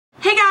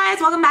Hi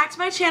guys, welcome back to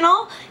my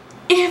channel.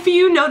 If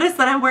you notice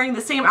that I'm wearing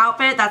the same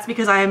outfit, that's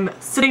because I'm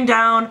sitting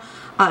down.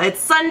 It's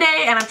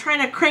Sunday and I'm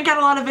trying to crank out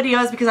a lot of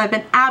videos because I've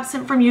been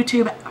absent from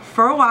YouTube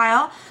for a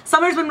while.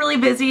 Summer's been really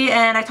busy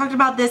and I talked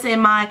about this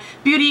in my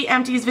beauty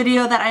empties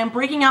video that I am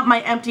breaking up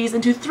my empties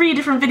into 3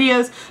 different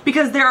videos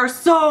because there are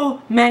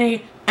so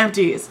many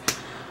empties.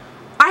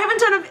 I haven't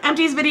done an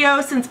empties video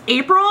since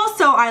April,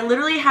 so I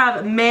literally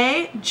have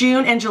May,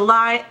 June, and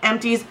July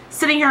empties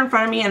sitting here in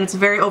front of me and it's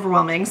very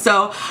overwhelming.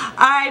 So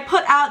I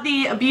put out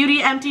the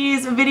beauty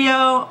empties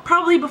video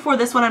probably before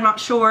this one, I'm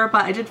not sure,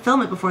 but I did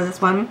film it before this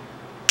one.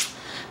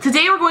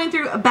 Today we're going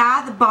through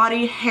bath,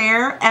 body,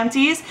 hair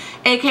empties,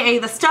 aka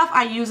the stuff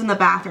I use in the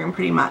bathroom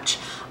pretty much.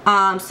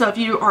 So if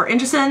you are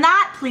interested in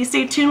that, please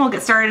stay tuned. We'll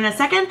get started in a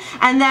second.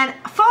 And then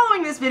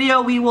following this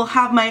video, we will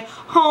have my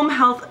home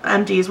health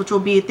empties, which will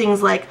be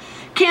things like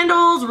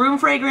candles, room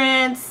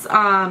fragrance,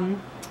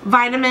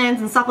 vitamins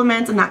and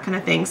supplements and that kind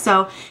of thing.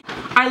 So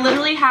I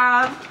literally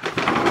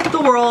have the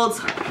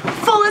world's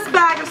fullest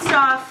bag of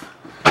stuff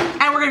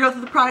and we're gonna go through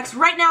the products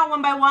right now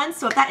one by one.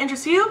 So if that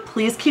interests you,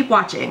 please keep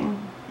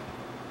watching.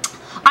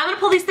 I'm going to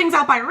pull these things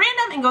out by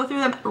random and go through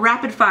them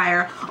rapid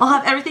fire. I'll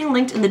have everything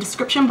linked in the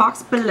description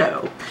box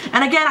below.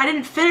 And again, I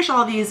didn't finish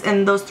all these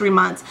in those 3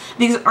 months.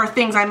 These are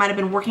things I might have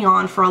been working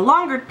on for a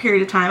longer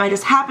period of time. I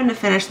just happened to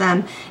finish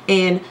them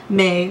in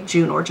May,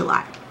 June, or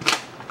July.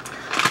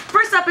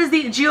 First up is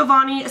the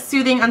Giovanni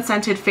Soothing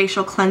Unscented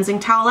Facial Cleansing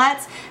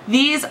Towelettes.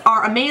 These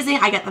are amazing.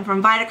 I get them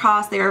from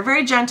Vitacost. They are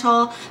very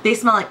gentle. They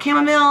smell like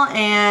chamomile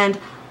and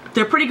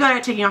they're pretty good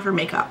at taking off your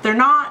makeup. They're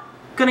not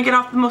gonna get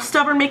off the most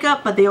stubborn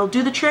makeup, but they'll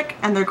do the trick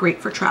and they're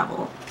great for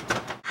travel.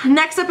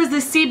 Next up is the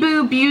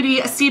Cebu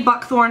Beauty Sea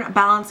Buckthorn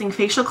Balancing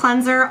Facial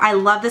Cleanser. I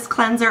love this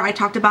cleanser. I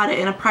talked about it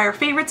in a prior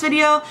favorites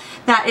video,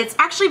 that it's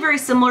actually very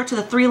similar to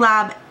the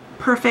 3Lab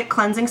Perfect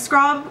Cleansing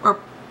Scrub or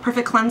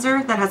Perfect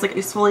Cleanser that has like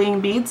exfoliating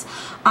beads.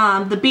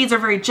 The beads are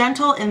very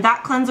gentle. In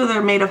that cleanser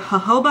they're made of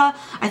jojoba.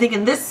 I think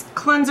in this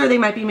cleanser they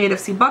might be made of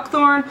sea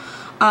buckthorn.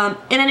 In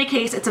any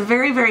case, it's a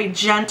very, very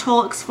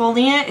gentle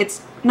exfoliant.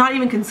 It's not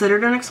even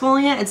considered an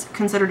exfoliant, it's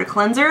considered a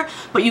cleanser,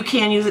 but you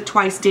can use it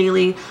twice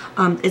daily.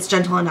 It's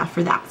gentle enough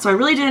for that. So I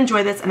really did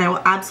enjoy this and I will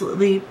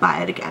absolutely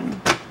buy it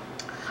again.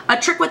 A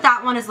trick with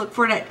that one is look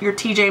for it at your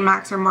TJ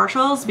Maxx or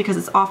Marshalls because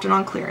it's often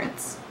on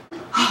clearance.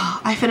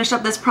 I finished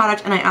up this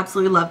product and I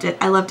absolutely loved it.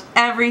 I loved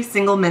every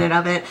single minute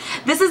of it.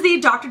 This is the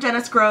Dr.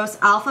 Dennis Gross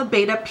Alpha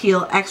Beta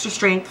Peel Extra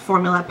Strength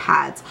Formula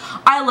Pads.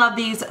 I love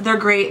these. They're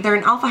great. They're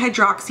an alpha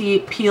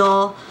hydroxy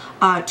peel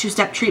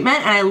 2-step treatment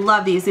and I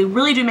love these. They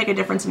really do make a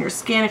difference in your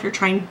skin if you're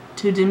trying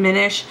to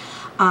diminish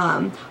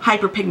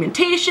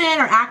hyperpigmentation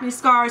or acne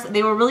scars.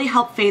 They will really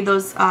help fade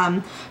those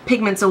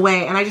pigments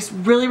away and I just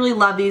really, really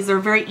love these. They're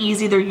very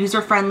easy, they're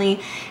user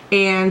friendly,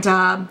 and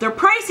they're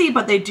pricey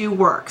but they do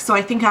work. So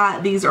I think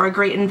these are a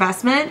great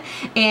investment,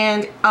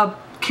 and a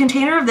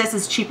container of this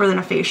is cheaper than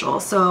a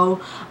facial.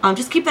 So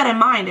just keep that in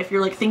mind if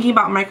you're like thinking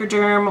about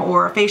microderm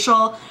or a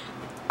facial.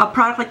 A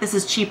product like this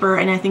is cheaper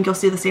and I think you'll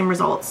see the same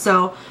results.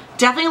 So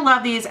definitely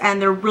love these and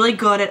they're really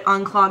good at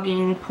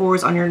unclogging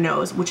pores on your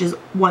nose, which is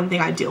one thing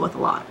I deal with a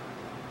lot.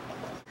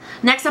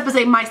 Next up is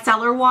a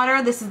micellar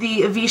water. This is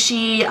the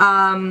Vichy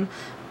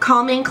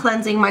Calming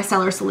Cleansing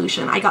Micellar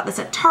Solution. I got this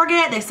at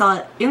Target. They sell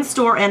it in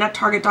store and at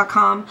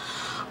Target.com.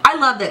 I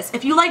love this.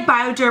 If you like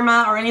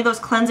Bioderma or any of those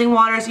cleansing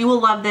waters, you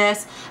will love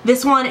this.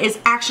 This one is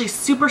actually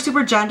super,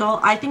 super gentle.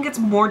 I think it's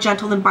more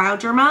gentle than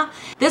Bioderma.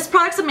 This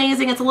product's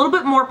amazing. It's a little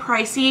bit more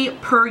pricey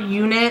per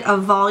unit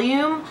of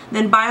volume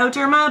than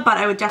Bioderma, but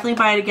I would definitely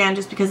buy it again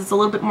just because it's a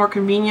little bit more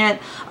convenient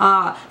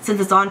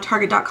since it's on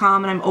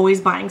Target.com and I'm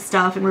always buying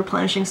stuff and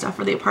replenishing stuff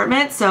for the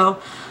apartment.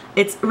 So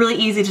it's really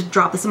easy to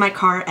drop this in my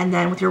cart, and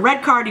then with your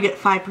red card you get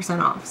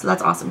 5% off. So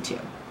that's awesome too.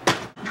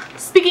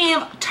 Speaking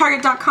of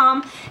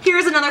Target.com,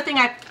 here's another thing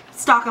I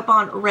stock up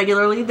on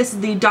regularly. This is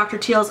the Dr.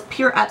 Teal's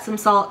Pure Epsom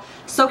Salt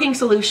Soaking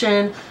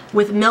Solution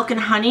with milk and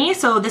honey.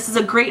 So this is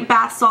a great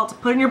bath salt to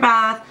put in your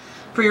bath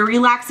for your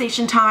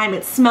relaxation time.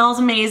 It smells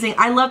amazing.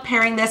 I love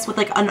pairing this with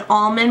like an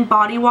almond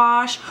body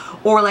wash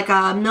or like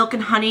a milk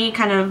and honey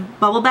kind of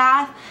bubble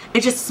bath.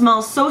 It just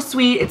smells so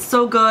sweet, it's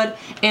so good,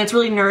 and it's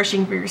really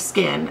nourishing for your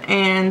skin.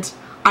 And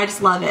I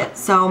just love it.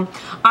 So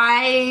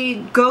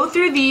I go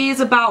through these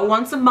about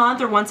once a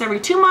month or once every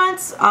 2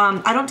 months.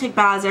 I don't take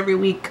baths every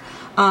week.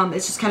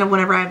 It's just kind of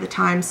whenever I have the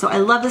time. So I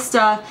love this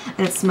stuff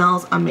and it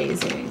smells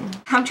amazing.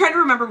 I'm trying to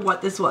remember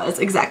what this was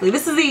exactly.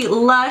 This is the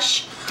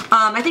Lush,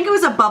 I think it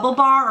was a Bubble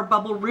Bar or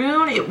Bubble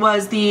Rune. It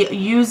was the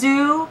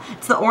Yuzu.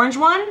 It's the orange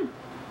one.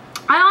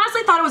 I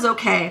honestly thought it was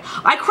okay.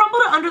 I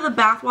crumbled it under the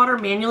bath water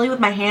manually with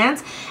my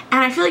hands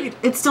and I feel like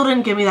it still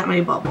didn't give me that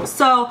many bubbles.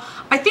 So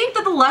I think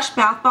that the Lush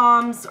bath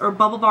bombs or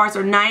bubble bars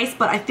are nice,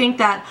 but I think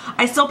that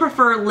I still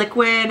prefer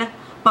liquid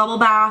bubble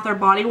bath or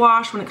body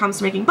wash when it comes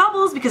to making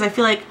bubbles because I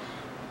feel like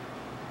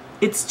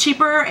it's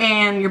cheaper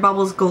and your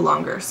bubbles go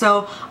longer.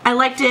 So I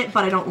liked it,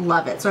 but I don't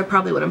love it, so I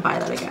probably wouldn't buy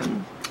that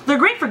again. They're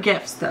great for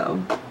gifts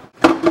though.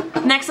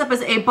 Next up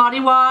is a body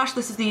wash.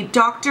 This is the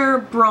Dr.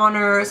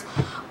 Bronner's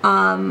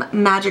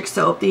Magic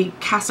Soap, the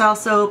Castile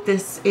soap.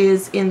 This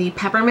is in the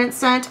peppermint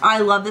scent. I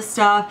love this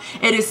stuff.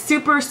 It is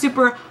super,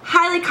 super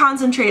highly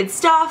concentrated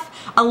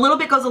stuff. A little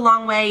bit goes a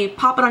long way. You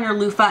pop it on your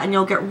loofah and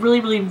you'll get really,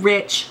 really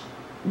rich,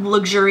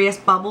 luxurious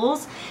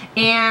bubbles.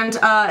 And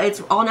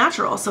it's all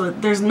natural, so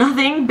there's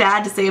nothing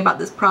bad to say about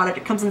this product.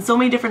 It comes in so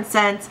many different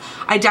scents.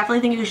 I definitely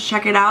think you should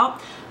check it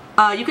out.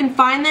 You can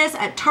find this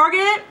at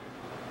Target.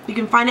 You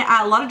can find it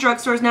at a lot of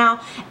drugstores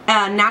now,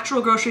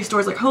 natural grocery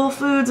stores like Whole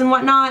Foods and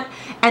whatnot,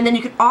 and then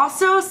you can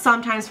also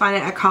sometimes find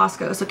it at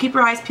Costco. So keep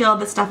your eyes peeled.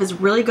 This stuff is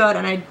really good,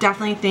 and I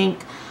definitely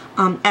think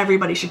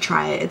everybody should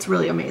try it. It's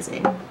really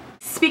amazing.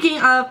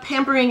 Speaking of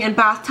pampering and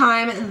bath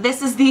time,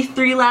 this is the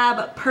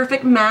 3Lab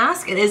Perfect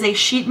Mask. It is a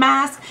sheet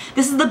mask.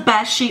 This is the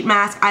best sheet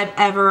mask I've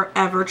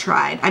ever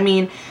tried. I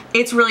mean,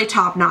 it's really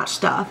top-notch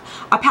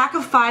stuff. A pack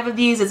of 5 of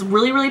these is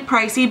really, really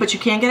pricey, but you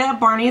can get it at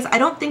Barney's. I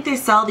don't think they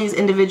sell these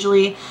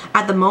individually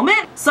at the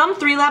moment. Some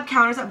 3Lab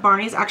counters at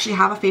Barney's actually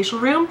have a facial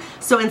room.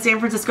 So in San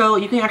Francisco,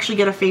 you can actually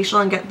get a facial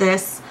and get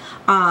this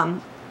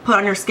put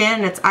on your skin,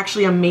 and it's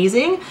actually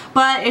amazing.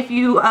 But if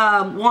you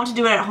want to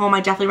do it at home, I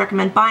definitely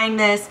recommend buying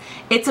this.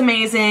 It's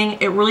amazing.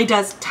 It really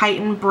does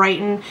tighten,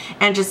 brighten,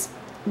 and just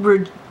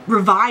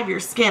revive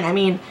your skin. I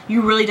mean,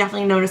 you really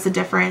definitely notice a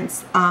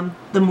difference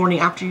the morning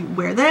after you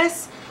wear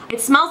this. It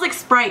smells like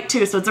Sprite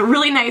too, so it's a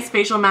really nice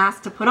facial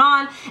mask to put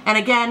on. And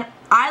again,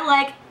 I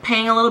like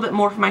paying a little bit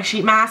more for my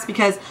sheet mask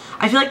because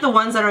I feel like the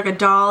ones that are like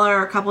 $1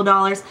 or a couple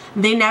dollars,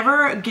 they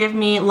never give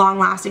me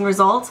long-lasting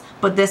results,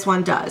 but this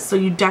one does. So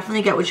you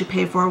definitely get what you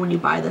pay for when you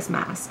buy this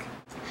mask.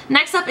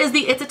 Next up is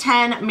the It's a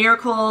 10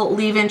 Miracle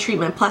Leave-In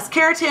Treatment Plus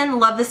Keratin.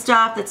 Love this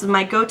stuff. That's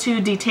my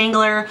go-to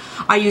detangler.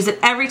 I use it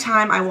every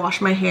time I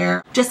wash my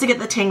hair just to get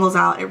the tangles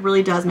out. It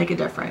really does make a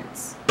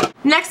difference.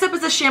 Next up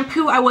is a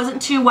shampoo I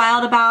wasn't too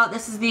wild about.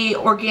 This is the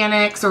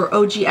Organics or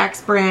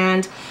OGX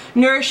brand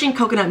Nourishing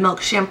Coconut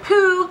Milk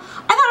Shampoo.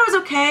 I thought it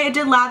was okay. It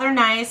did lather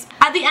nice.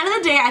 At the end of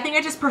the day, I think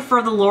I just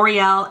prefer the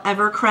L'Oreal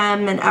Ever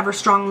Creme and Ever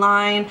Strong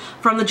line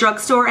from the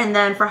drugstore, and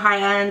then for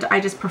high-end, I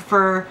just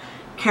prefer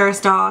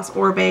Kerastase,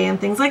 Oribe, and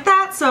things like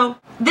that. So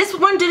this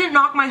one didn't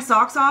knock my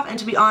socks off, and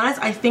to be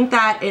honest, I think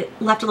that it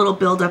left a little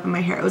buildup in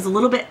my hair. It was a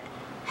little bit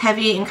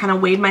heavy and kind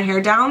of weighed my hair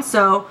down,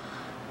 so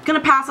gonna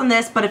pass on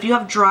this, but if you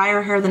have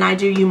drier hair than I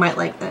do, you might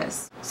like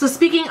this. So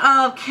speaking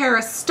of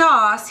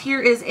Kerastase, here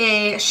is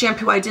a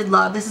shampoo I did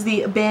love. This is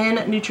the Bain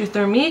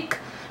Nutrithermique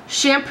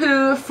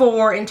shampoo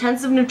for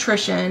intensive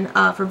nutrition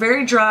for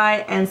very dry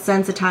and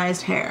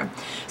sensitized hair.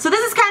 So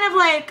this is kind of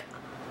like,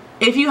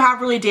 if you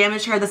have really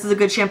damaged hair, this is a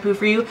good shampoo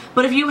for you.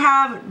 But if you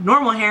have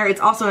normal hair,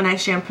 it's also a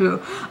nice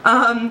shampoo.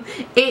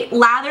 It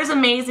lathers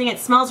amazing. It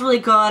smells really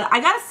good.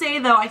 I gotta say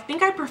though, I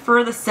think I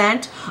prefer the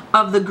scent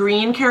of the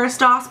green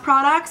Kerastase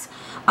products.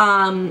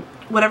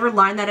 Whatever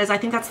line that is. I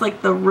think that's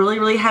like the really,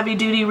 really heavy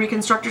duty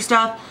reconstructor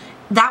stuff.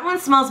 That one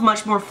smells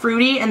much more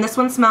fruity, and this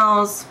one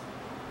smells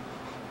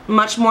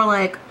much more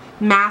like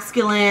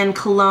masculine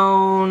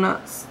cologne,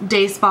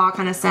 day spa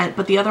kind of scent,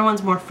 but the other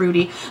one's more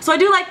fruity. So I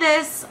do like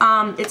this.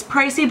 It's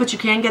pricey, but you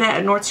can get it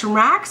at Nordstrom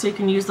Rack, so you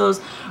can use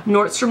those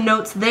Nordstrom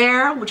notes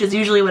there, which is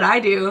usually what I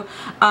do.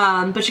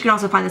 But you can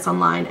also find this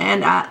online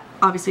and at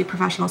obviously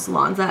professional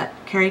salons that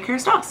carry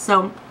Kerastase.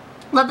 So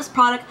love this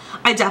product.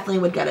 I definitely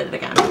would get it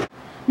again.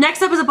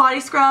 Next up is a body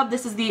scrub.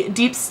 This is the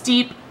Deep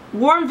Steep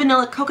Warm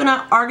Vanilla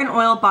Coconut Argan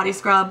Oil Body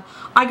Scrub.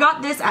 I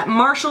got this at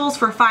Marshall's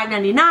for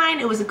 $5.99.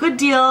 It was a good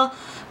deal,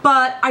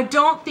 but I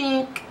don't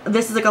think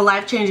this is like a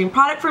life-changing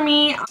product for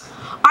me.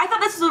 I thought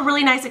this was a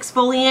really nice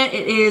exfoliant.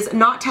 It is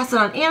not tested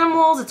on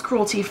animals, it's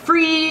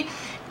cruelty-free,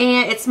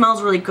 and it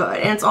smells really good,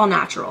 and it's all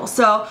natural.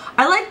 So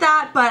I like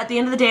that, but at the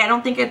end of the day, I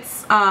don't think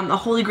it's a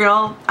holy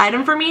grail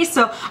item for me,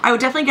 so I would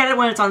definitely get it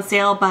when it's on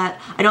sale, but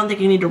I don't think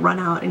you need to run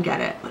out and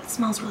get it. But it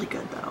smells really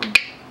good though.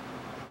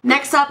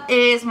 Next up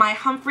is my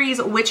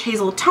Humphreys Witch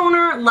Hazel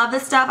Toner. Love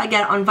this stuff. I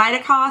get it on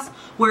Vitacost,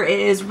 where it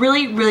is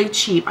really, really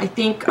cheap. I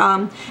think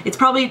it's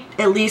probably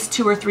at least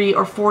 $2 or $3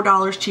 or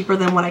 $4 cheaper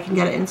than what I can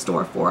get it in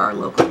store for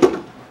locally.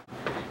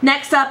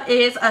 Next up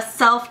is a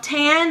self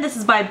tan. This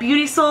is by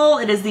Beauty Soul.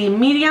 It is the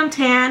medium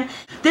tan.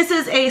 This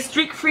is a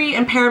streak-free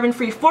and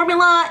paraben-free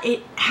formula.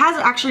 It has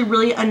actually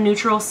really a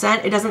neutral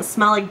scent. It doesn't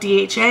smell like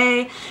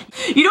DHA.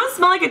 You don't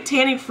smell like a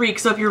tanning freak,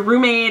 so if your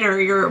roommate or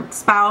your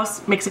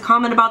spouse makes a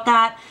comment about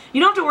that, you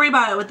don't have to worry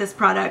about it with this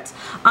product.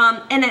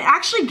 And it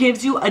actually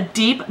gives you a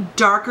deep,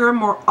 darker,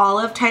 more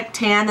olive type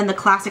tan than the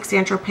classic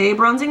Saint-Tropez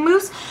bronzing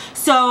mousse.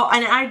 So,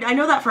 and I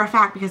know that for a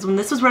fact because when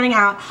this was running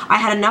out, I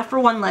had enough for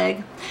one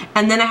leg,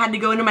 and then I had to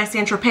go into my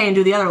Saint-Tropez and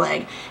do the other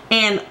leg.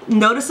 And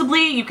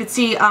noticeably, you could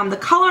see the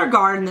color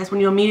guard in this when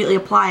you immediately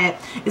apply it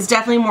is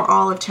definitely more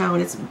olive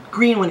tone. It's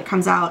green when it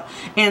comes out,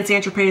 and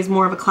Saint-Tropez is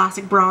more of a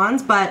classic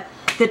bronze, but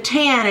the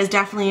tan is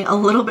definitely a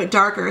little bit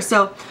darker.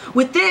 So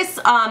with this,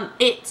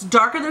 it's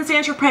darker than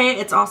Saint-Tropez.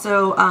 It's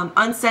also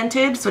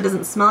unscented, so it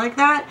doesn't smell like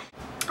that.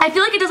 I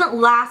feel like it doesn't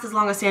last as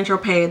long as Saint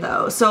Tropez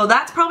though, so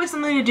that's probably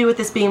something to do with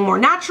this being more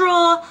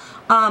natural.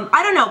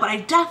 I don't know, but I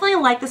definitely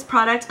like this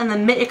product, and the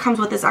mitt it comes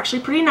with is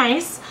actually pretty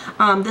nice.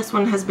 This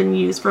one has been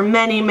used for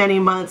many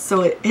months,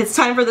 so it's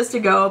time for this to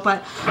go,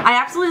 but I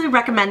absolutely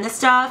recommend this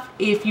stuff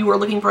if you are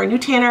looking for a new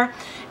tanner.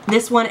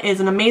 This one is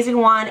an amazing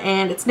one,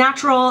 and it's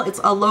natural, it's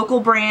a local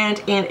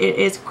brand, and it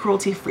is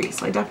cruelty free,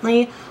 so I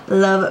definitely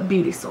love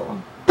Beauty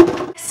Soul.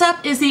 Next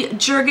up is the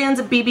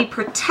Jergens BB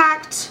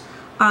Protect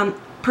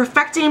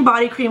Perfecting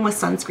Body Cream with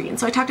Sunscreen.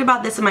 So I talked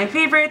about this in my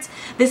favorites.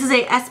 This is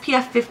a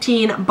SPF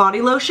 15 body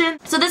lotion.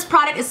 So this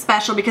product is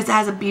special because it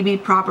has a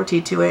BB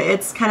property to it.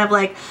 It's kind of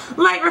like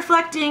light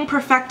reflecting,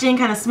 perfecting,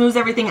 kind of smooths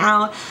everything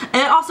out. And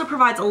it also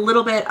provides a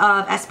little bit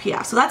of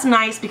SPF. So that's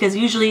nice because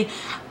usually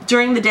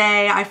during the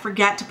day I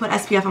forget to put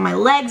SPF on my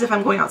legs if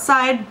I'm going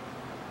outside.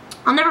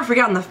 I'll never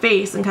forget on the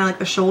face and kind of like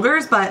the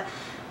shoulders, but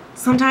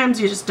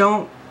sometimes you just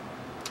don't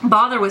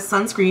bother with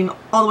sunscreen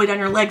all the way down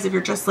your legs if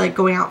you're just like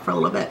going out for a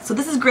little bit. So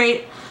this is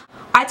great.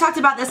 I talked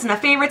about this in the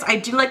favorites. I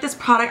do like this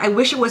product. I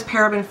wish it was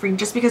paraben free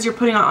just because you're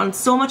putting it on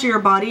so much of your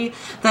body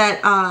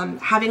that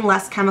having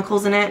less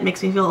chemicals in it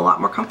makes me feel a lot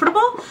more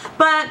comfortable.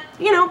 But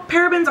you know,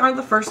 parabens aren't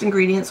the first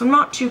ingredient, so I'm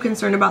not too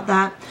concerned about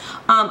that.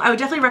 I would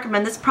definitely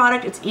recommend this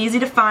product. It's easy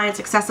to find,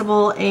 it's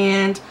accessible,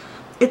 and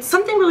it's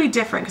something really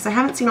different because I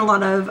haven't seen a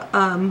lot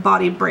of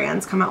body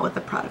brands come out with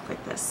a product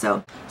like this.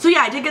 So yeah,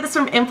 I did get this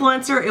from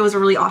Influencer. It was a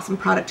really awesome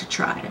product to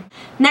try.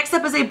 Next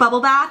up is a bubble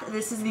bath.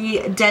 This is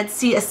the Dead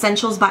Sea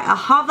Essentials by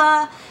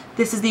Ahava.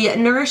 This is the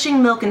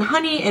Nourishing Milk and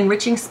Honey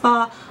Enriching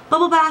Spa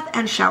Bubble Bath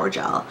and Shower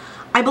Gel.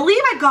 I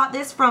believe I got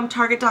this from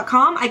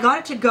Target.com. I got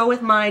it to go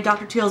with my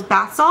Dr. Teal's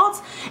bath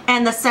salts,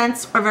 and the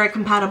scents are very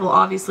compatible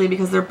obviously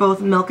because they're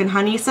both milk and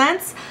honey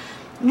scents.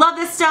 Love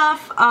this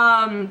stuff.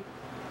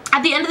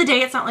 At the end of the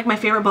day, it's not like my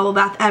favorite bubble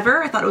bath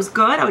ever. I thought it was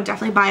good. I would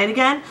definitely buy it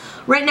again.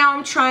 Right now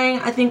I'm trying,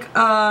 I think,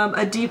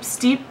 a Deep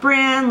Steep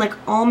brand, like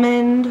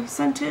almond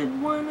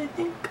scented one, I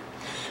think.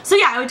 So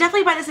yeah, I would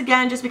definitely buy this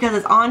again just because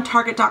it's on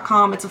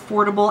Target.com, it's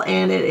affordable,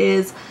 and it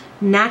is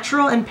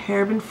natural and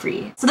paraben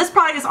free. So this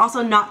product is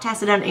also not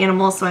tested on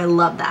animals, so I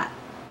love that.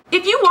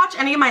 If you watch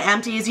any of my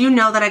empties, you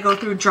know that I go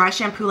through dry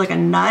shampoo like a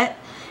nut.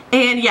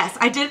 And yes,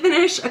 I did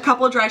finish a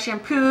couple dry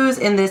shampoos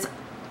in this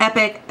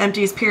epic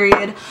empties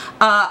period.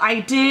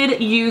 I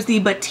did use the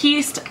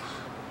Batiste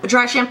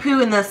dry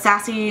shampoo in the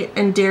Sassy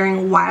and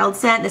Daring Wild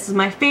scent. This is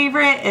my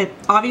favorite. It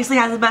obviously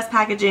has the best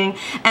packaging,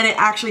 and it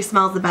actually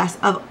smells the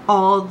best of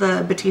all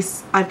the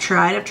Batiste I've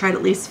tried. I've tried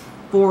at least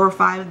 4 or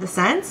 5 of the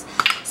scents.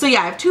 So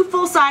yeah, I have 2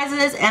 full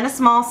sizes and a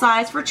small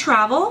size for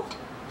travel.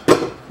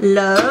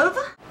 Love.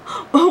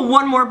 Oh,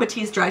 one more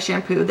Batiste dry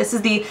shampoo. This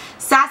is the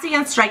Sassy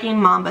and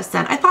Striking Mamba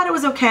scent. I thought it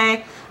was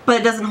okay,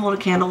 but it doesn't hold a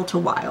candle to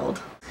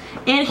Wild.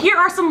 And here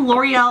are some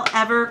L'Oreal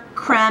Ever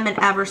Creme and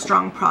Ever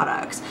Strong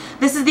products.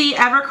 This is the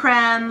Ever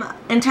Creme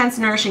Intense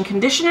Nourishing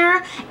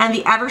Conditioner and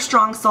the Ever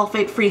Strong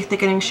Sulfate Free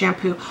Thickening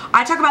Shampoo.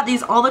 I talk about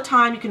these all the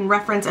time. You can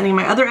reference any of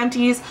my other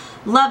empties.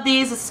 Love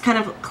these. This is kind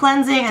of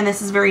cleansing and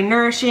this is very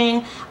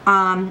nourishing.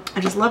 I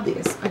just love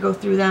these. I go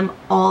through them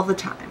all the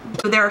time.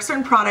 So there are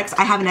certain products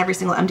I have in every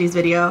single empties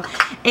video,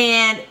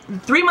 and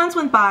 3 months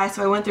went by,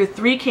 so I went through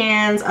 3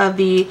 cans of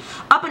the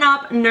Up and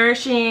Up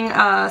Nourishing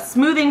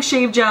Smoothing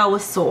Shave Gel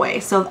with soy.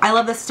 So I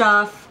love this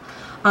stuff.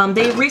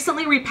 They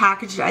recently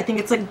repackaged it. I think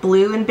it's like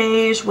blue and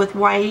beige with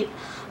white.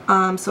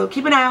 So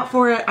keep an eye out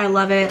for it. I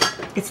love it.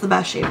 It's the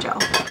best shave gel.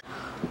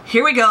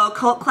 Here we go,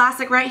 cult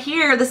classic right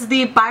here. This is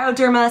the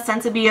Bioderma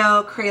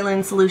Sensibio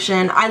Kralin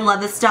Solution. I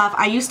love this stuff.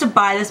 I used to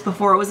buy this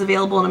before it was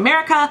available in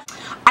America.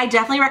 I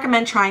definitely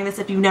recommend trying this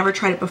if you've never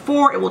tried it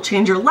before. It will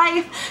change your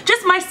life.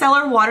 Just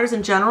micellar waters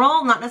in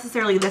general, not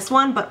necessarily this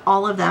one, but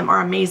all of them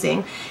are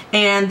amazing.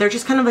 And they're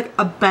just kind of like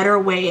a better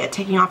way at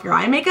taking off your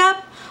eye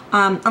makeup.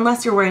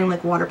 Unless you're wearing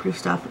like waterproof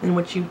stuff, in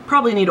which you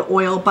probably need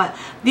oil, but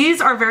these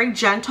are very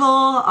gentle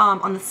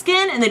on the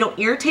skin, and they don't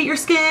irritate your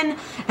skin,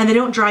 and they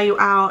don't dry you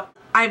out.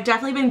 I've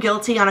definitely been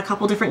guilty on a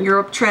couple different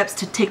Europe trips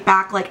to take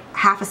back like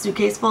half a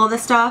suitcase full of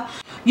this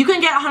stuff. You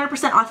can get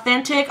 100%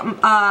 authentic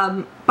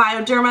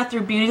Bioderma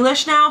through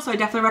Beautylish now, so I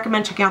definitely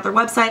recommend checking out their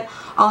website.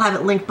 I'll have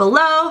it linked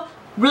below.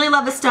 Really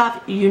love this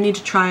stuff. You need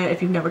to try it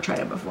if you've never tried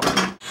it before.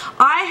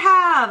 I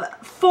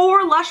have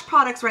 4 Lush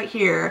products right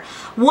here.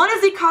 One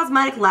is the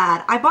Cosmetic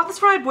Lad. I bought this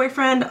for my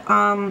boyfriend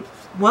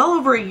well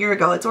over a year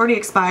ago. It's already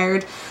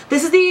expired.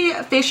 This is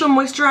the facial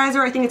moisturizer.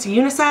 I think it's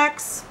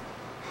unisex.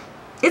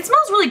 It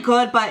smells really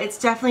good, but it's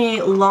definitely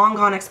long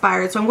gone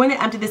expired, so I'm going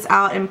to empty this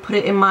out and put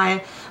it in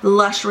my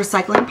Lush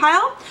recycling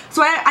pile.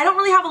 So I don't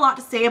really have a lot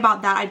to say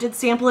about that. I did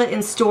sample it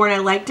in store and I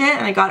liked it,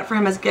 and I got it for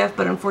him as a gift,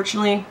 but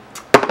unfortunately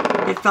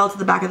it fell to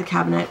the back of the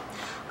cabinet.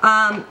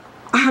 I'm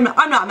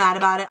not mad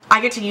about it.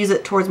 I get to use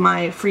it towards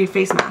my free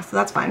face mask, so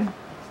that's fine.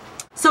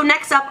 So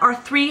next up are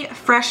 3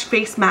 fresh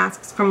face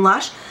masks from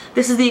Lush.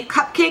 This is the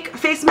Cupcake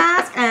face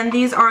mask, and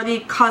these are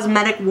the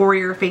Cosmetic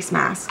Warrior face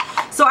masks.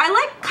 So I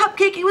like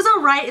Cupcake. It was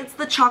alright. It's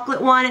the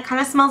chocolate one. It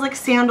kind of smells like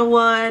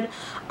sandalwood.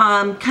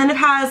 Kind of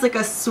has like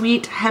a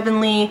sweet,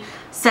 heavenly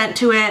scent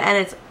to it, and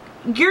it's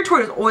geared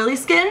towards oily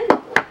skin.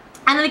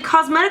 And then the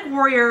Cosmetic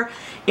Warrior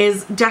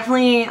is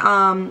definitely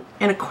an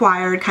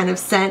acquired kind of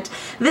scent.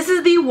 This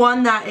is the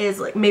one that is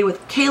like made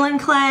with kaolin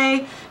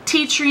clay,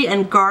 tea tree,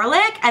 and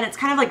garlic, and it's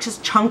kind of like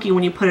just chunky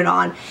when you put it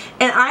on.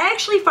 And I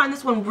actually find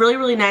this one really,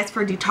 really nice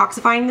for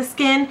detoxifying the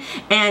skin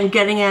and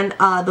getting in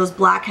those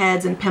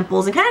blackheads and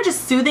pimples and kind of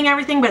just soothing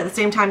everything, but at the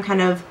same time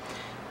kind of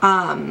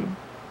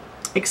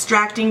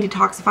extracting,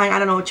 detoxifying, I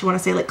don't know what you want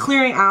to say, like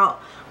clearing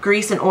out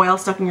grease and oil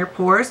stuck in your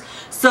pores.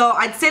 So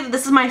I'd say that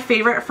this is my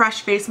favorite fresh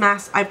face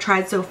mask I've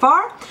tried so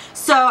far.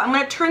 So I'm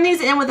going to turn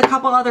these in with a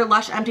couple other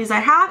Lush Empties I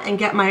have and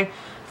get my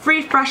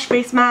free fresh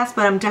face mask,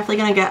 but I'm definitely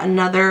going to get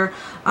another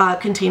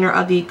container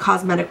of the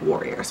Cosmetic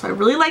Warrior. So I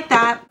really like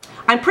that.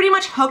 I'm pretty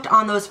much hooked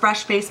on those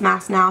fresh face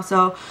masks now,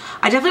 so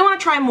I definitely want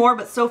to try more,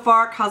 but so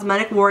far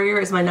Cosmetic Warrior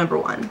is my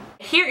 #1.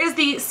 Here is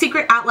the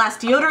Secret Outlast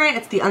deodorant.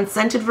 It's the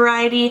unscented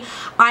variety.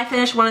 I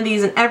finish one of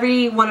these in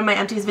every one of my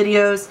Empties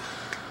videos.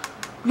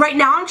 Right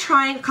now I'm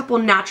trying a couple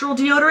natural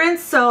deodorants,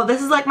 so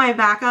this is like my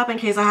backup in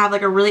case I have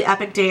like a really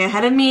epic day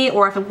ahead of me,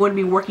 or if I'm going to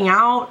be working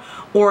out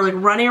or like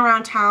running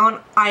around town.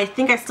 I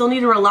think I still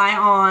need to rely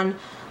on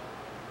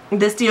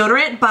this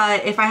deodorant,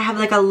 but if I have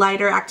like a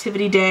lighter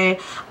activity day,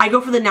 I go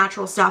for the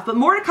natural stuff. But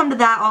more to come to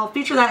that. I'll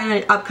feature that in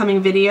an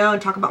upcoming video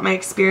and talk about my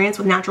experience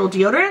with natural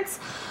deodorants.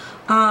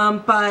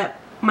 But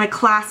my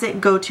classic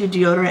go-to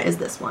deodorant is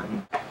this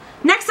one.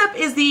 Next up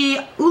is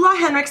the Ulla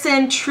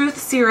Henriksen Truth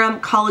Serum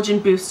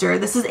Collagen Booster.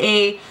 This is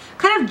a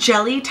kind of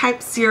jelly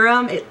type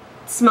serum. It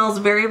smells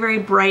very, very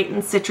bright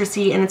and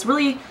citrusy, and it's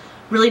really,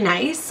 really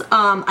nice.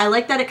 I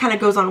like that it kind of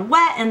goes on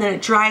wet and then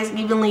it dries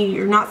evenly.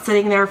 You're not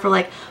sitting there for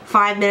like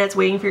 5 minutes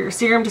waiting for your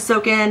serum to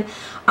soak in.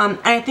 And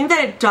I think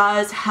that it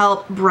does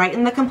help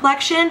brighten the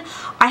complexion.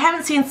 I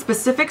haven't seen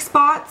specific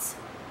spots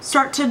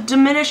start to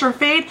diminish or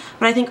fade,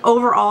 but I think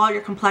overall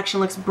your complexion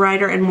looks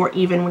brighter and more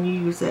even when you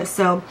use this.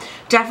 So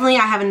definitely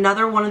I have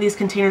another one of these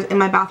containers in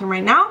my bathroom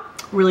right now.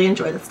 Really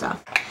enjoy this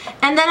stuff.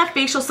 And then a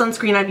facial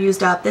sunscreen I've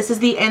used up. This is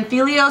the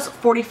Anthelios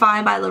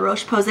 45 by La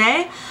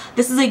Roche-Posay.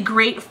 This is a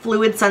great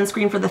fluid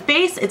sunscreen for the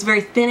face. It's very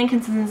thin in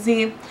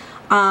consistency.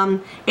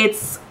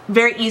 It's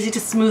very easy to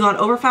smooth on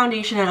over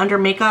foundation and under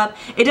makeup.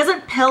 It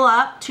doesn't pill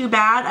up too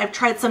bad. I've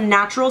tried some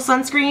natural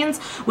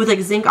sunscreens with like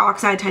zinc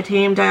oxide,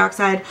 titanium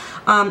dioxide,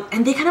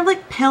 and they kind of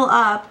like pill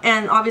up,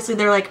 and obviously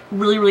they're like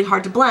really, really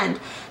hard to blend.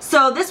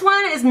 So this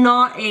one is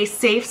not a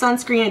safe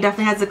sunscreen. It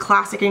definitely has the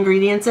classic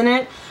ingredients in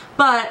it,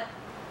 but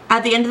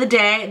at the end of the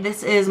day,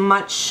 this is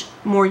much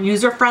more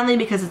user-friendly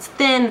because it's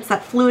thin, it's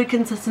that fluid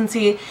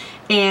consistency,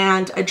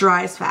 and it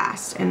dries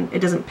fast, and it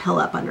doesn't pill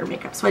up under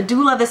makeup. So I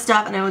do love this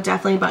stuff, and I will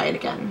definitely buy it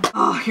again.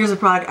 Oh, here's a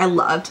product I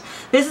loved.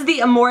 This is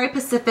the Amore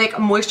Pacific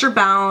Moisture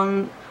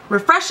Bound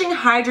Refreshing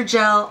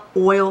Hydrogel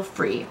Oil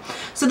Free.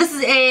 So this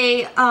is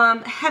a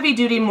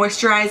heavy-duty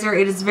moisturizer.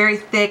 It is very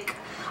thick.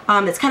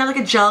 It's kind of like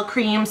a gel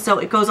cream, so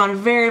it goes on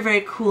very,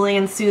 very cooling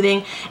and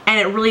soothing, and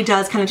it really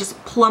does kind of just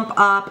plump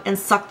up and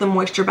suck the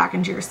moisture back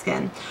into your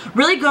skin.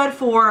 Really good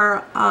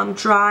for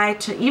dry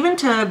to even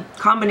to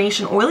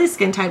combination oily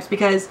skin types,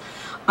 because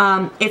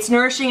it's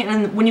nourishing,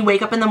 and when you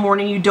wake up in the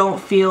morning you don't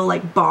feel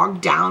like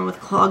bogged down with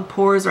clogged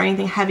pores or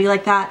anything heavy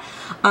like that.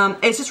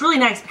 It's just really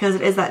nice because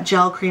it is that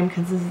gel cream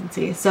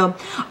consistency. So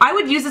I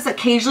would use this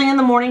occasionally in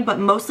the morning, but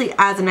mostly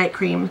as a night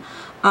cream.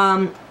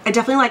 I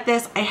definitely like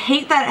this. I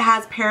hate that it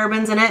has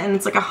parabens in it and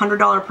it's like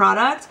 $100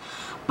 product,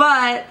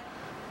 but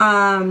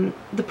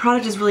the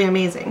product is really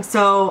amazing.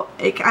 So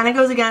it kind of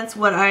goes against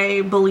what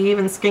I believe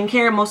in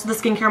skincare. Most of the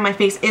skincare on my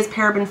face is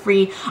paraben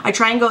free. I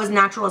try and go as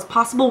natural as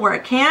possible where I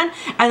can,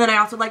 and then I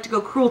also like to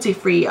go cruelty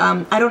free.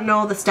 I don't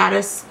know the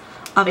status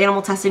of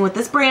animal testing with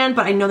this brand,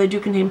 but I know they do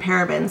contain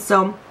parabens.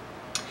 So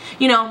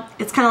you know,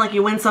 it's kind of like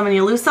you win some and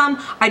you lose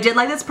some. I did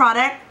like this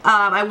product.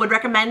 I would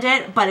recommend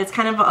it, but it's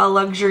kind of a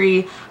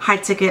luxury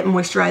high-ticket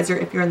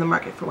moisturizer if you're in the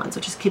market for one, so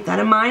just keep that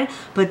in mind.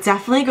 But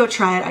definitely go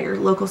try it at your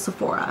local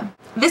Sephora.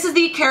 This is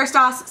the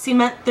Kerastase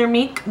Ciment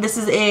Thermique. This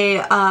is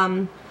a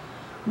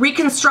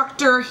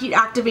reconstructor,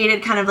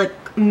 heat-activated kind of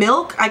like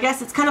milk. I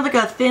guess it's kind of like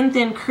a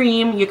thin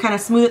cream. You kind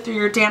of smooth it through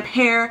your damp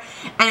hair,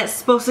 and it's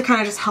supposed to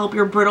kind of just help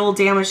your brittle,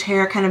 damaged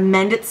hair kind of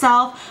mend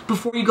itself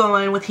before you go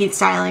in with heat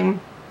styling.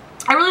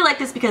 I really like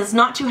this because it's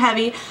not too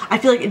heavy. I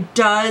feel like it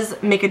does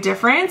make a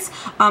difference.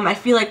 I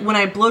feel like when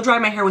I blow dry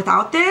my hair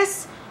without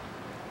this,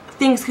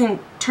 things can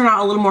turn out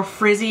a little more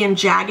frizzy and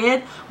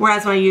jagged,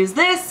 whereas when I use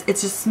this,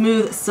 it's just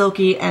smooth,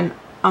 silky, and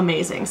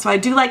amazing. So I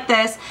do like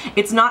this.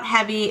 It's not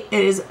heavy.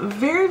 It is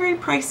very, very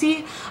pricey,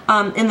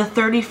 in the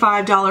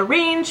 $35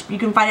 range. You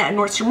can find it at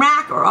Nordstrom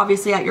Rack or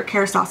obviously at your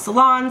Kerastase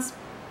salons.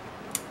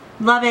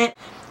 Love it.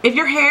 If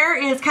your hair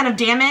is kind of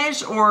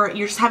damaged or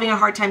you're just having a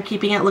hard time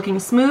keeping it looking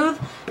smooth,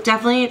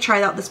 definitely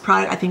try out this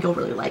product. I think you'll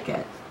really like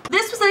it.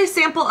 This was a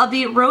sample of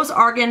the Rose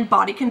Argan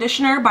Body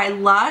Conditioner by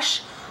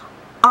Lush.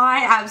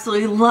 I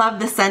absolutely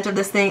love the scent of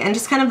this thing and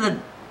just kind of the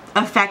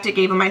effect it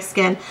gave on my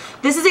skin.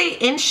 This is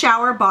a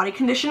in-shower body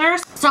conditioner.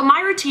 So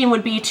my routine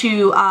would be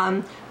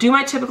to do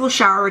my typical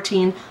shower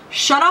routine,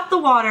 shut off the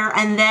water,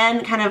 and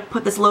then kind of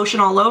put this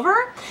lotion all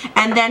over,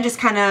 and then just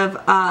kind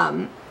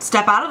of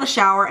step out of the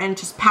shower and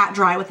just pat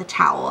dry with a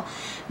towel.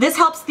 This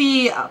helps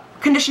the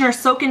conditioner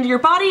soak into your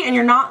body and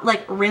you're not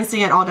like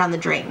rinsing it all down the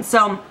drain.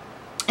 So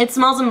it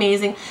smells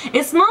amazing.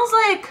 It smells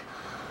like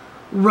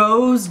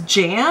rose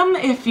jam,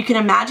 if you can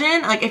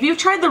imagine. Like if you've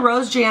tried the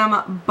rose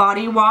jam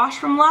body wash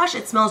from Lush,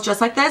 it smells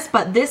just like this,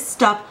 but this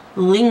stuff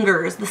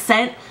lingers. The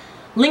scent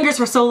lingers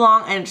for so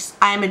long, and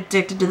I am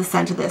addicted to the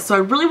scent of this. So I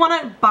really want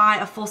to buy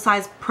a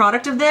full-size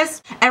product of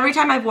this. Every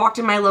time I've walked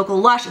in my local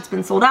Lush, it's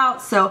been sold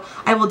out, so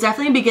I will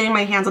definitely be getting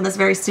my hands on this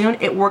very soon.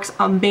 It works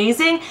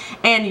amazing,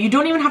 and you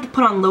don't even have to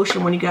put on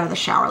lotion when you get out of the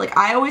shower. Like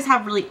I always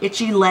have really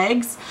itchy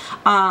legs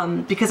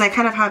because I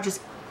kind of have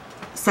just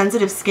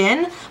sensitive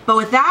skin, but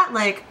with that,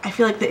 like I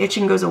feel like the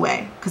itching goes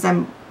away because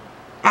I'm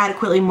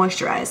adequately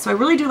moisturized. So I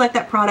really do like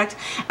that product,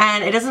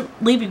 and it doesn't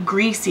leave you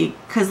greasy,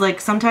 because like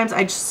sometimes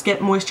I just skip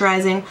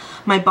moisturizing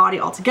my body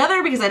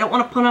altogether because I don't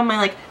want to put on my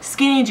like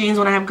skinny jeans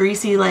when I have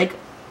greasy like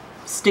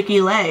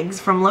sticky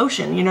legs from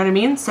lotion, you know what I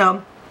mean?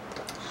 So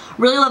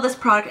really love this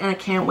product, and I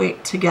can't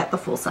wait to get the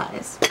full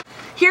size.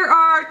 Here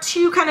are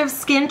two kind of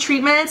skin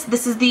treatments.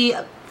 This is the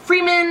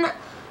Freeman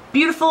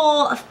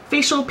Beautiful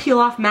Facial Peel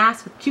Off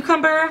Mask with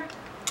Cucumber.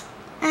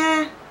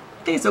 I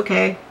think it's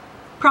okay.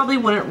 Probably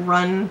wouldn't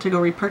run to go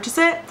repurchase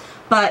it,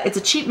 but it's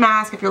a cheap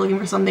mask if you're looking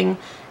for something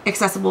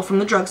accessible from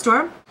the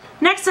drugstore.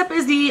 Next up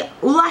is the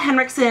Ulla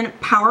Henriksen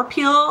Power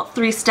Peel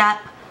 3-step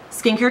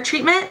skincare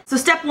treatment. So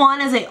step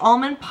 1 is a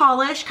almond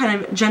polish,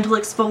 kind of gentle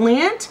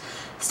exfoliant.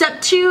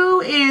 Step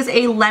 2 is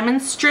a lemon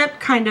strip,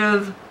 kind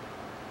of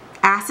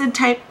acid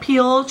type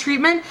peel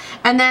treatment.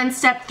 And then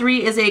step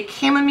 3 is a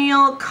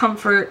chamomile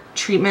comfort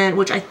treatment,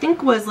 which I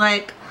think was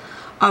like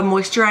a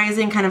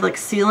moisturizing kind of like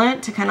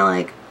sealant to kind of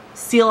like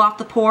seal off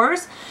the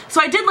pores.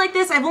 So I did like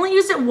this. I've only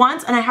used it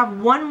once, and I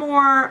have one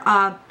more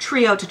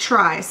trio to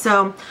try.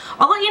 So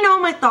I'll let you know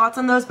my thoughts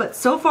on those, but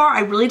so far I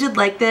really did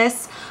like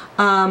this.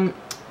 The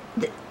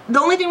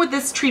only thing with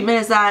this treatment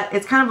is that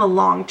it's kind of a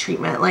long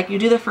treatment. Like you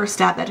do the first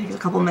step, that takes a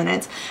couple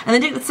minutes, and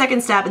then take the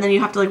second step, and then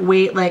you have to like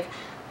wait like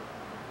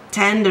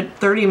 10 to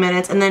 30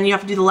 minutes, and then you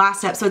have to do the last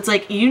step. So it's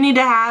like you need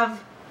to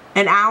have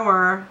an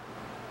hour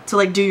to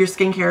like do your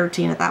skincare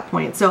routine at that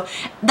point. So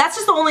that's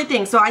just the only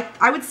thing. So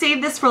I would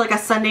save this for like a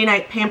Sunday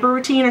night pamper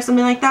routine or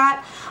something like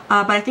that.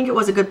 But I think it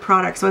was a good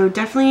product. So I would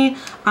definitely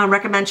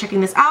recommend checking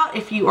this out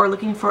if you are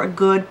looking for a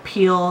good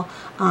peel.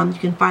 You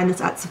can find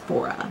this at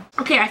Sephora.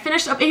 Okay, I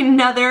finished up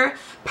another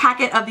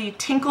packet of the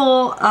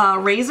Tinkle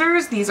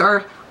razors. These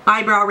are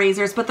eyebrow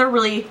razors, but they're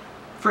really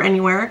for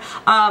anywhere.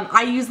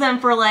 I use them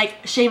for like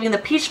shaving the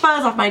peach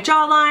fuzz off my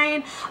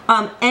jawline,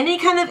 any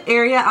kind of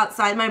area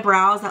outside my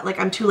brows that like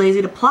I'm too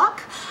lazy to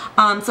pluck.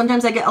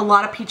 Sometimes I get a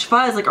lot of peach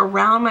fuzz like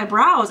around my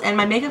brows, and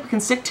my makeup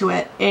can stick to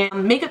it,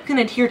 and makeup can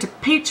adhere to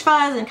peach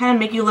fuzz and kind of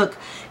make you look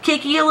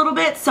cakey a little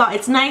bit. So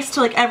it's nice to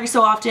like every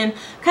so often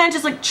kind of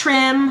just like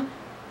trim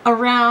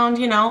around,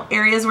 you know,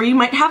 areas where you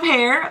might have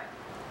hair.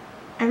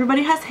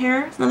 Everybody has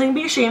hair, it's nothing to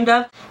be ashamed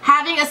of.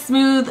 Having a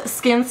smooth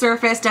skin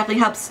surface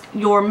definitely helps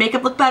your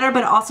makeup look better,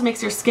 but it also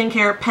makes your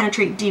skincare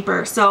penetrate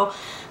deeper. So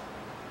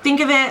think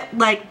of it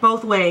like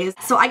both ways.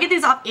 So I get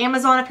these off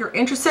Amazon if you're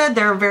interested.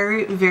 They're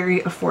very,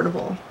 very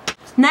affordable.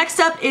 Next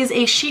up is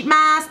a sheet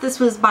mask. This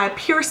was by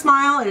Pure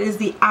Smile. It is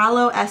the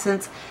Aloe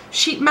Essence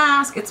Sheet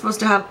Mask. It's supposed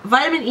to have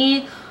vitamin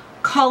E,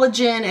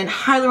 collagen, and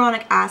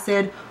hyaluronic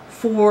acid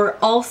for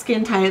all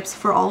skin types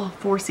for all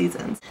 4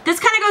 seasons. This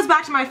kind of goes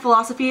back to my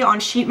philosophy on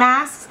sheet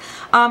masks.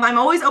 I'm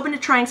always open to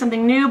trying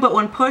something new, but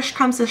when push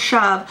comes to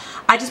shove,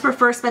 I just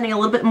prefer spending a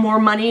little bit more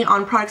money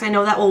on products I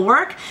know that will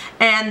work,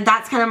 and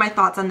that's kind of my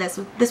thoughts on this.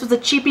 This was a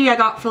cheapie I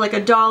got for like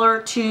 $1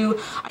 or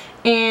 $2,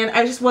 and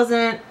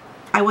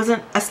I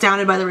wasn't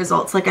astounded by the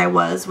results like I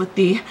was with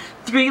the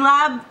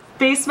 3Lab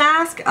face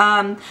mask.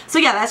 So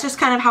yeah, that's just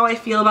kind of how I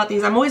feel about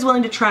these. I'm always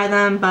willing to try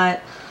them,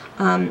 but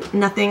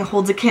nothing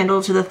holds a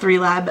candle to the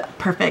 3Lab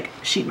Perfect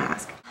Sheet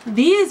Mask.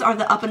 These are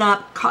the Up and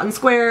Up cotton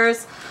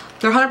squares.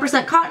 They're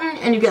 100% cotton,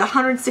 and you get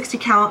 160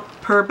 count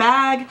per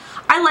bag.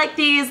 I like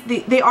these.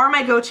 They are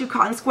my go-to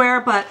cotton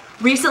square, but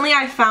recently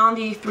I found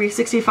the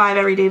 365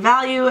 Everyday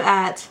Value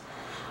at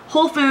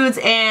Whole Foods,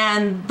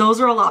 and those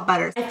are a lot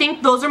better. I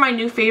think those are my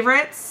new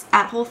favorites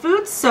at Whole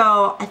Foods,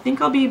 so I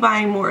think I'll be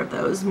buying more of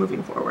those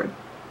moving forward.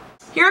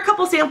 Here are a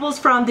couple samples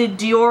from the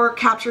Dior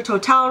Capture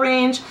Totale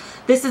range.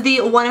 This is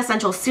the One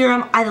Essential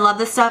Serum. I love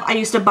this stuff. I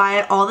used to buy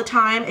it all the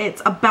time. It's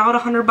about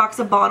 $100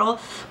 a bottle,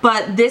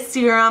 but this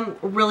serum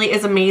really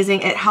is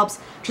amazing. It helps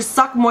just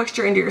suck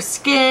moisture into your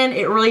skin.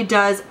 It really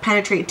does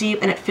penetrate deep,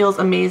 and it feels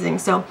amazing.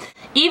 So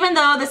even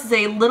though this is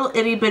a little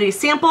itty bitty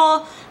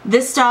sample,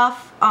 this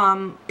stuff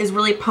is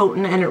really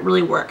potent and it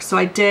really works. So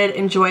I did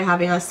enjoy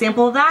having a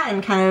sample of that,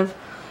 and kind of,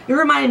 it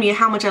reminded me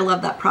how much I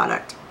love that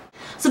product.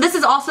 So this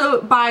is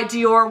also by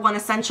Dior One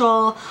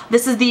Essential.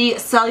 This is the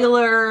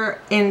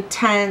Cellular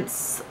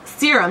Intense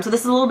Serum. So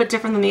this is a little bit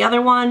different than the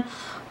other one.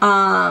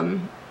 I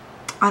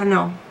don't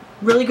know.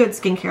 Really good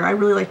skincare. I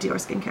really like Dior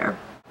skincare.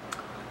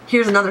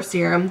 Here's another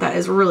serum that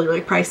is really,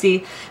 really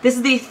pricey. This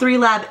is the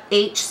 3Lab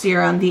H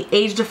Serum, the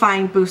Age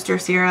Defying Booster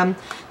Serum.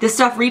 This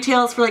stuff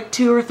retails for like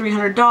 $200 or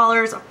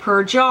 $300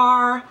 per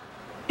jar.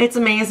 It's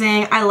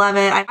amazing. I love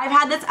it. I've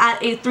had this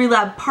at a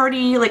 3Lab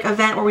party, like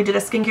event where we did a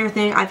skincare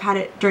thing. I've had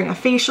it during a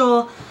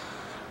facial.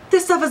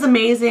 This stuff is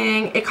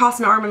amazing. It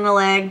costs an arm and a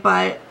leg,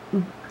 but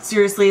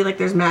seriously, like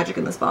there's magic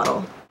in this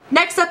bottle.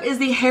 Next up is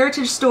the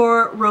Heritage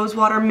Store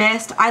Rosewater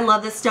Mist. I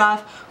love this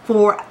stuff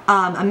for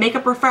a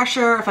makeup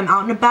refresher, if I'm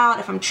out and about,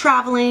 if I'm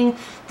traveling.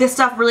 This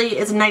stuff really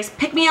is a nice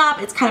pick-me-up.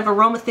 It's kind of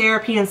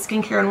aromatherapy and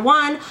skincare in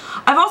one.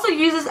 I've also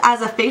used this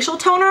as a facial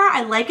toner.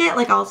 I like it.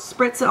 Like I'll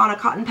spritz it on a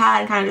cotton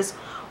pad and kind of just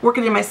work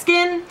it in my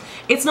skin.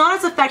 It's not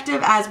as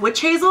effective as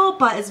witch hazel,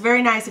 but it's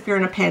very nice if you're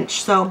in a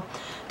pinch. So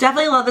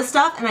definitely love this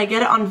stuff, and I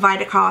get it on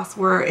Vitacost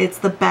where it's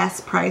the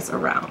best price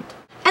around.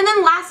 And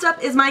then last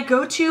up is my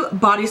go-to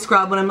body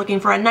scrub when I'm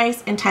looking for a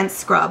nice intense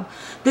scrub.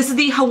 This is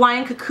the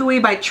Hawaiian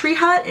Kukui by Tree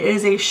Hut. It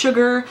is a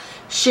sugar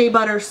shea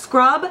butter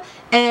scrub,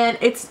 and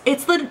it's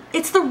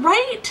the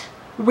right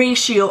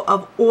ratio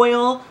of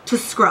oil to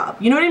scrub.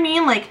 You know what I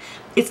mean? Like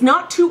it's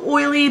not too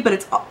oily, but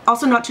it's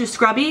also not too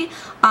scrubby.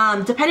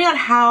 Depending on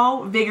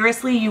how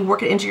vigorously you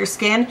work it into your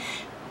skin,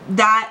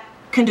 that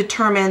can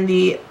determine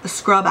the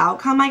scrub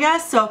outcome, I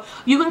guess. So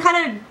you can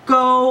kind of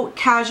go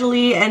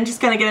casually and just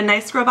kind of get a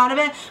nice scrub out of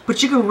it,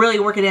 but you can really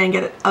work it in and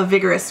get a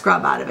vigorous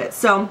scrub out of it.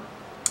 So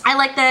I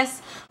like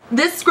this.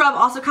 This scrub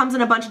also comes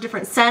in a bunch of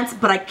different scents,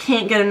 but I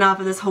can't get enough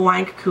of this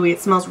Hawaiian Kukui. It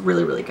smells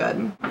really, really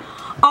good.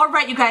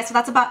 Alright you guys, so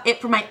that's about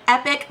it for my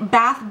epic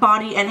bath,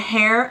 body, and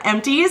hair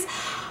empties.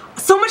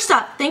 So much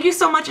stuff. Thank you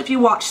so much if you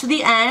watched to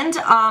the end.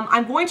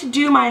 I'm going to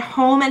do my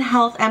home and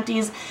health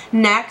empties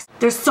next.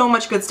 There's so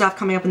much good stuff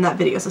coming up in that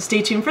video, so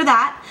stay tuned for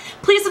that.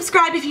 Please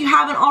subscribe if you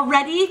haven't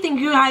already.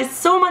 Thank you guys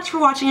so much for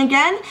watching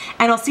again,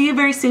 and I'll see you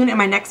very soon in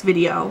my next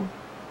video.